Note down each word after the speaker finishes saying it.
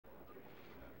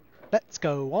Let's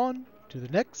go on to the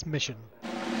next mission.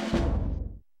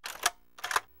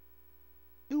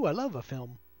 Ooh, I love a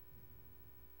film.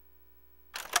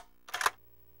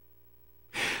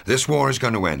 This war is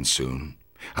going to end soon,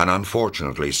 and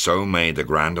unfortunately so may the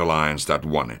Grand Alliance that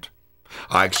won it.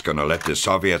 Ike's going to let the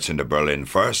Soviets into Berlin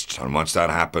first, and once that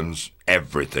happens,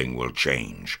 everything will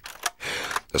change.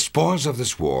 The spoils of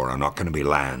this war are not going to be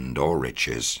land or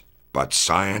riches, but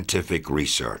scientific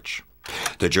research.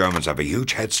 The Germans have a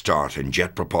huge head start in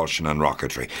jet propulsion and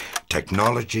rocketry,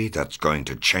 technology that's going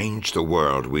to change the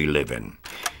world we live in.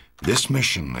 This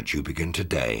mission that you begin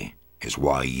today is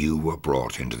why you were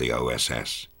brought into the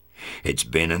OSS. It's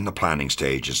been in the planning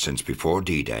stages since before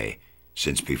D-Day,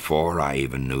 since before I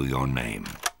even knew your name.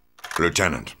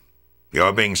 Lieutenant,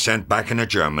 you're being sent back into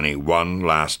Germany one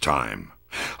last time,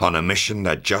 on a mission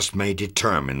that just may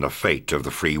determine the fate of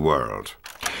the free world.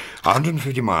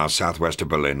 150 miles southwest of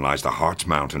Berlin lies the Harz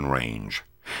Mountain Range.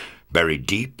 Buried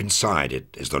deep inside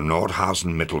it is the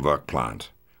Nordhausen Mittelwerk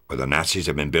plant, where the Nazis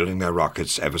have been building their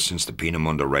rockets ever since the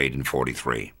Peenemünde raid in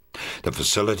 '43. The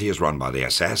facility is run by the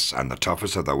SS, and the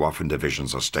toughest of the Waffen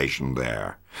divisions are stationed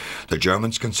there. The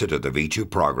Germans consider the V2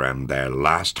 program their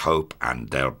last hope, and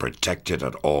they'll protect it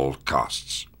at all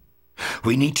costs.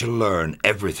 We need to learn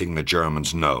everything the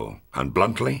Germans know, and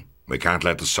bluntly, we can't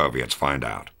let the Soviets find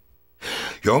out.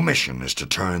 Your mission is to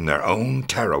turn their own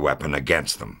terror weapon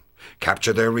against them,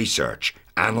 capture their research,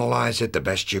 analyze it the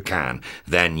best you can,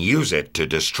 then use it to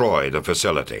destroy the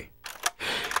facility.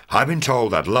 I've been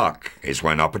told that luck is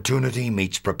when opportunity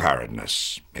meets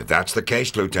preparedness. If that's the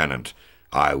case, Lieutenant,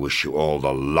 I wish you all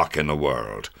the luck in the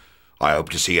world. I hope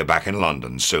to see you back in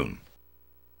London soon.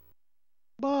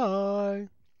 Bye.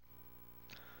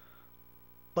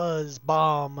 Buzz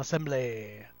Bomb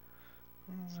Assembly.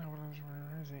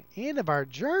 End of our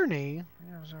journey.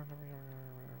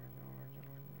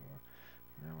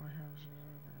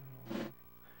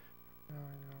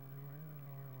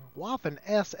 Waffen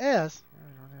SS.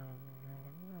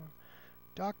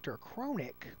 Dr.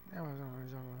 Kronik.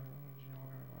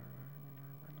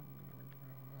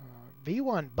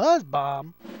 V1 Buzz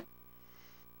Bomb.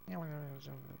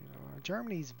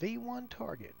 Germany's V1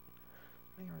 target.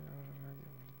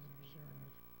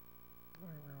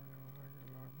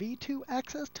 V2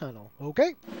 access tunnel.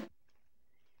 Okay.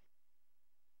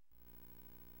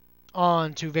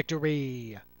 On to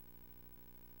victory.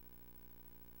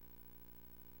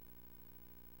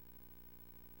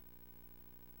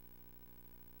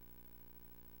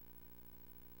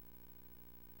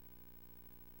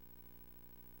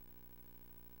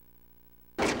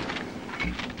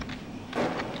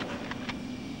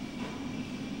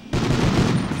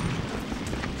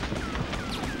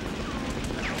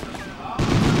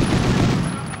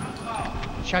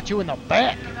 Shot you in the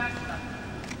back.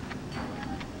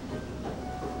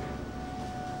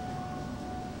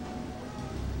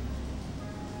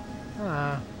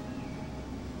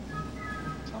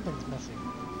 Something's missing.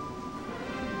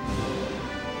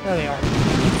 There they are.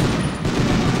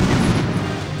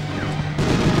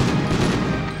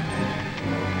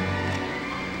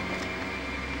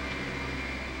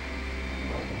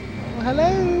 Well,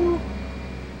 hello.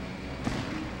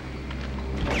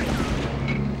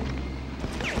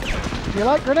 Do you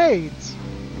like grenades?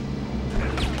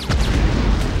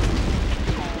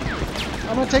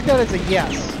 I'm gonna take that as a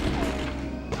yes.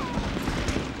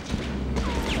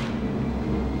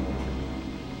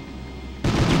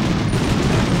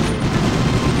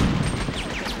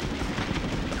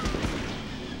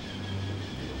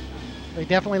 They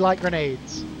definitely like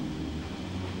grenades.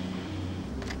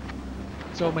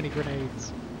 So many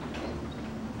grenades.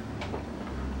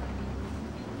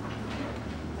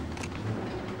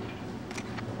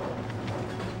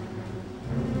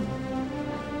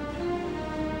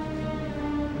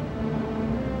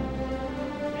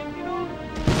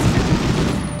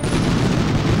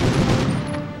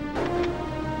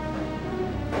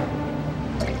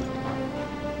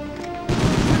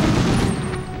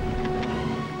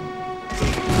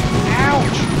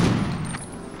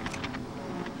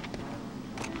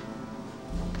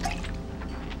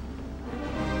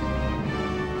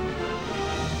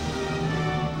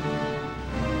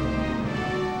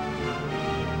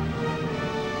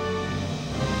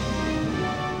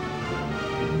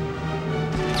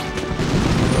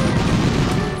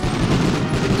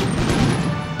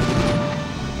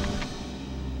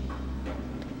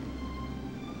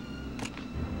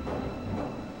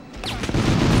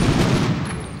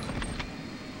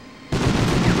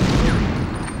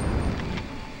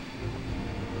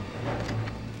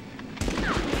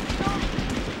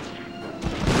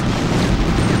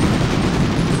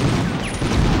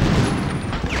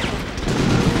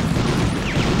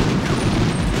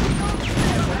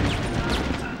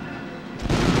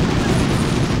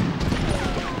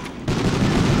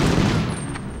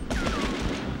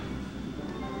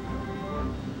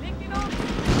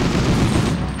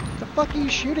 fuck are you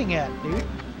shooting at, dude?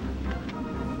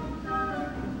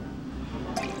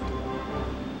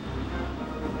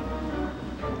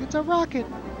 It's a rocket.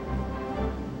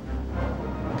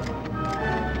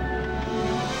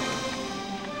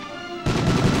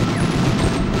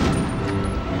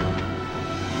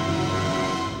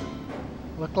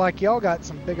 Look like y'all got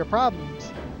some bigger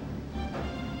problems.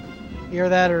 Either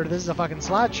that or this is a fucking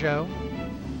slideshow.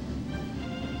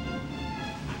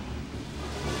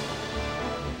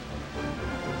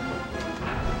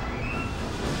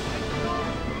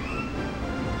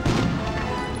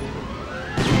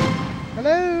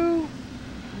 Hello?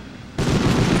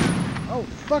 Oh,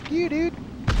 fuck you, dude.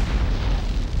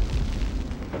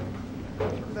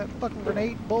 Throw that fucking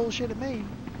grenade bullshit at me.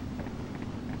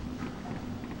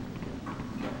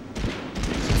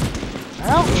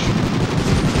 Ouch!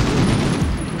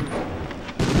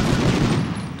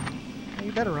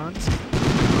 You better run.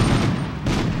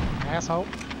 Asshole.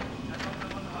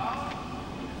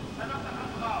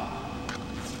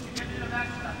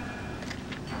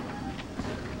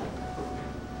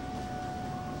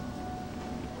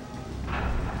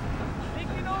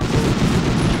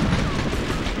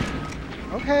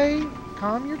 Okay,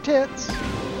 calm your tits.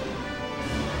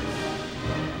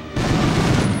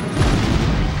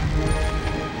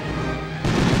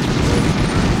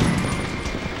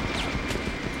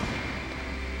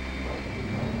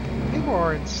 People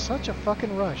are in such a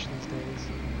fucking rush these days.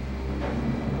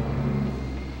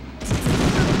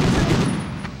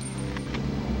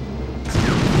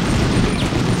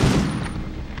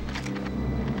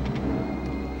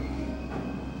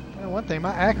 You know, one thing,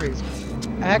 my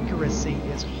accuracy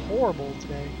is horrible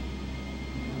today.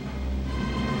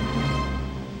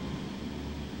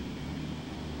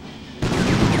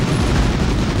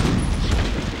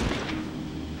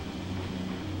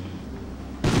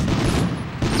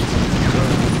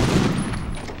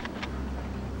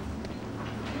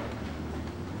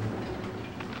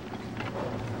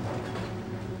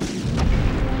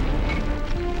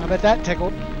 I bet that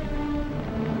tickled.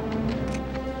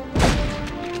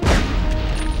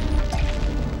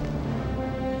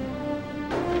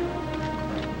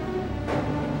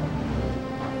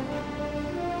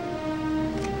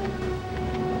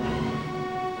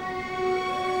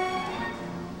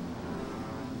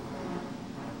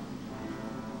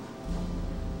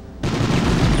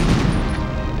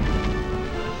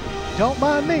 Don't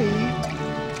mind me.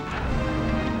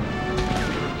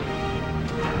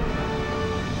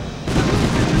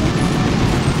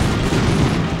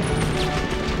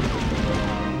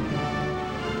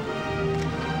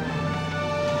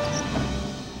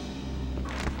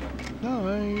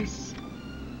 Nice.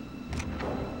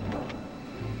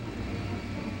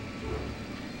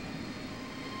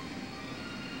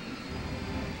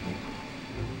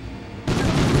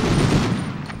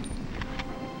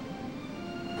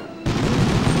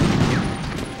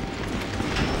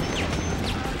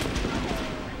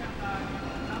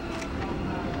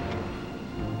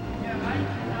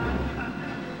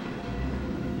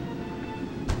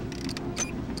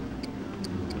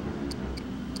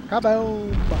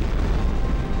 Kaboom!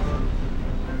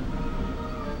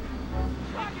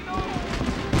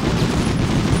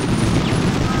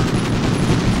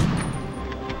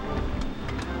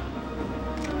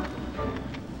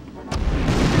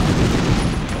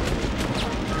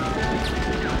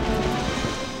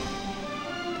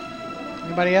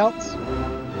 Anybody else?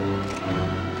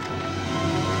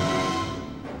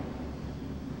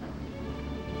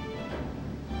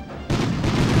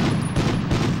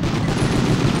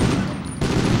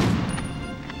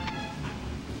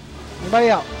 Anybody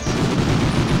else?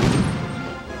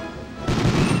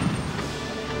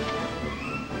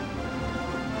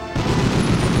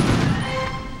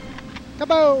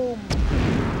 Kaboom!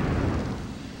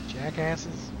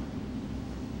 Jackasses.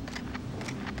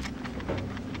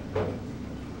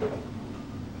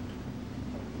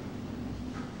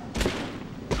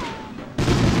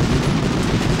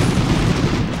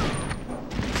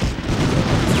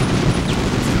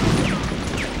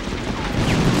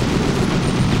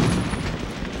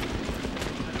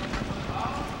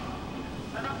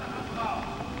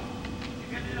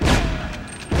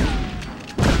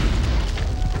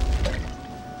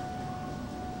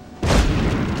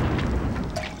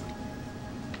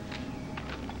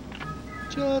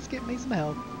 Just get me some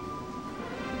help.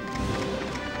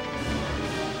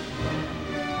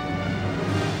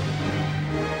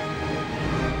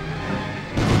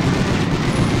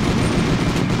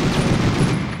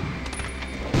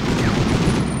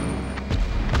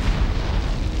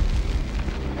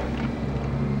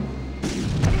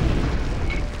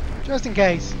 Just in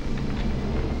case.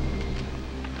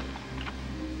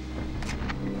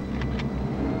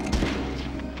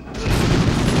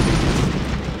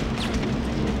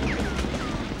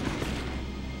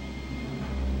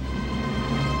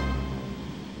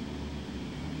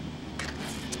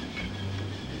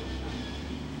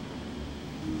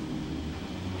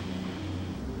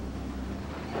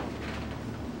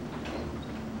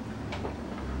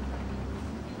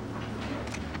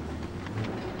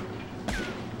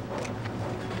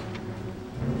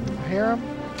 hear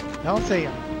them? Don't see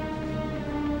them.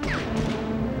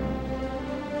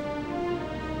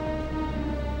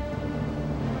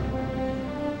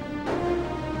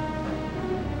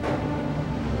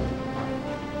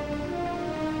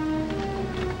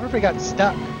 What if we got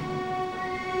stuck?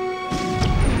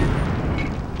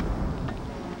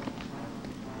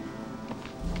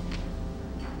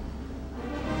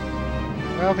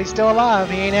 Well, if he's still alive,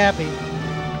 he ain't happy.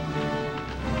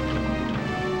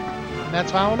 And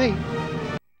that's fine with me.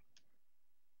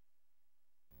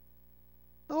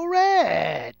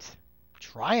 Alright!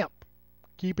 Triumph!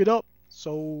 Keep it up,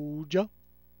 soldier.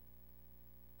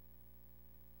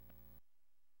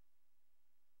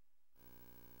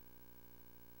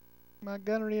 My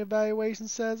gunnery evaluation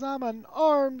says I'm an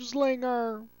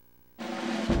armslinger.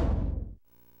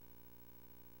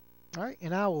 Alright,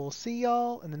 and I will see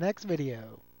y'all in the next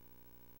video.